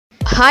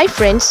Hi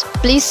friends,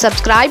 please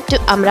subscribe to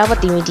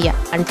Amaravathi Media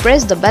and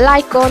press the bell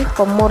icon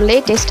for more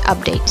latest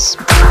updates.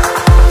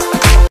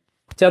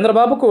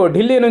 చంద్రబాబుకు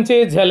ఢిల్లీ నుంచి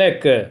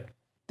ఝలక్.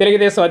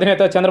 తెలుగుదేశం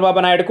అధినేత చంద్రబాబు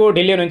నాయుడుకు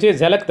ఢిల్లీ నుంచి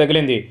ఝలక్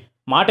తగిలింది.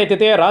 మాట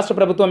ఎత్తితే రాష్ట్ర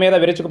ప్రభుత్వం మీద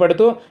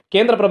విరుచుకుపడుతూ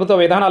కేంద్ర ప్రభుత్వ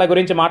విధానాల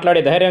గురించి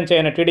మాట్లాడే ధైర్యం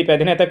చేయని టీడీపీ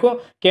అధినేతకు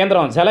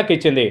కేంద్రం ఝలక్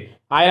ఇచ్చింది.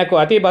 ఆయనకు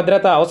అతి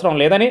భద్రత అవసరం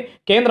లేదని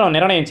కేంద్రం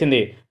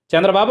నిర్ణయించింది.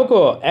 చంద్రబాబుకు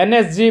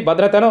ఎన్ఎస్జీ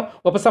భద్రతను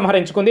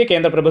ఉపసంహరించుకుంది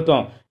కేంద్ర ప్రభుత్వం.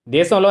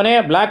 దేశంలోనే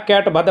బ్లాక్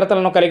క్యాట్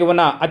భద్రతలను కలిగి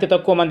ఉన్న అతి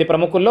తక్కువ మంది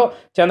ప్రముఖుల్లో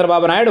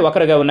చంద్రబాబు నాయుడు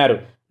ఒకరుగా ఉన్నారు.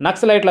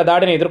 నక్సలైట్ల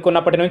దాడిని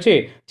ఎదుర్కొన్నప్పటి నుంచి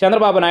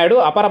చంద్రబాబు నాయుడు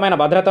అపారమైన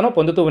భద్రతను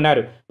పొందుతూ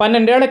ఉన్నారు.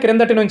 12 ఏళ్ల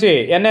క్రిందటి నుంచి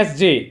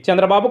ఎన్ఎస్జీ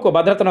చంద్రబాబుకు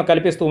భద్రతను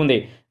కల్పిస్తూ ఉంది.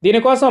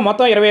 దీనికోసం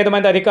మొత్తం 25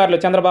 మంది అధికారులు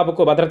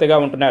చంద్రబాబుకు భద్రతగా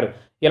ఉంటున్నారు.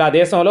 ఇలా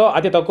దేశంలో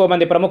అతి తక్కువ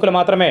మంది ప్రముఖులు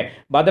మాత్రమే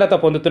భద్రత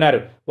పొందుతున్నారు.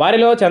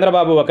 వారిలో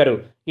చంద్రబాబు ఒకరు.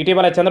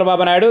 ఇటీవల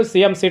చంద్రబాబు నాయుడు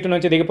సీఎం సీటు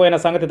నుంచి దిగిపోయిన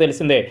సంగతి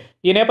తెలిసిందే.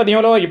 ఈ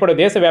నేపథ్యంలో ఇప్పుడు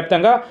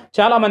దేశవ్యాప్తంగా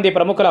చాలా మంది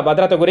ప్రముఖుల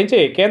భద్రత గురించి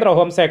కేంద్ర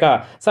హోంశాఖ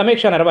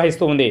సమీక్ష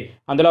నిర్వహిస్తూ ఉంది.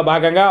 అందులో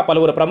భాగంగా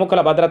పలువురు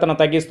ప్రముఖుల భద్రతను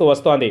తగ్గిస్తూ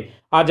వస్తోంది.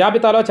 ఆ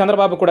జాబితాలో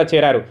చంద్రబాబు కూడా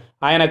చేరారు.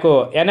 ఆయనకు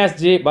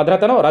ఎన్ఎస్జీ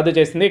భద్రతను రద్దు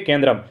చేసింది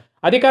కేంద్రం.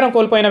 అధికారం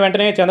కోల్పోయిన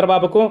వెంటనే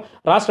చంద్రబాబుకు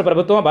రాష్ట్ర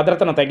ప్రభుత్వం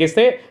భద్రతను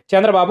తగ్గిస్తే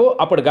చంద్రబాబు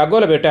అప్పుడు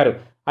గగ్గోలు పెట్టారు.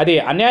 అది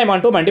అన్యాయం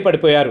అంటూ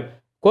మండిపడిపోయారు.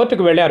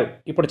 కోర్టుకు వెళ్లారు.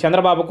 ఇప్పుడు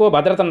చంద్రబాబుకు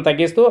భద్రతను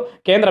తగ్గిస్తూ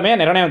కేంద్రమే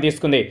నిర్ణయం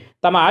తీసుకుంది.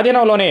 తమ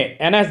ఆధీనంలోనే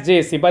ఎన్ఎస్జీ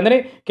సిబ్బందిని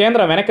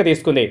కేంద్రం వెనక్కి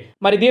తీసుకుంది.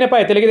 మరి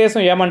దీనిపై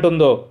తెలుగుదేశం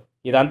ఏమంటుందో?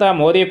 ఇదంతా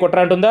మోదీ కుట్ర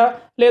అంటుందా,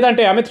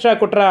 లేదంటే అమిత్ షా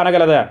కుట్ర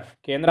అనగలదా?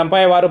 కేంద్రంపై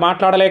వారు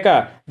మాట్లాడలేక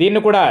దీన్ని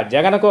కూడా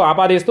జగన్కు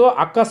ఆపాదిస్తూ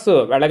అక్కస్సు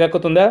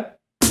వెళ్ళగక్కుతుందా?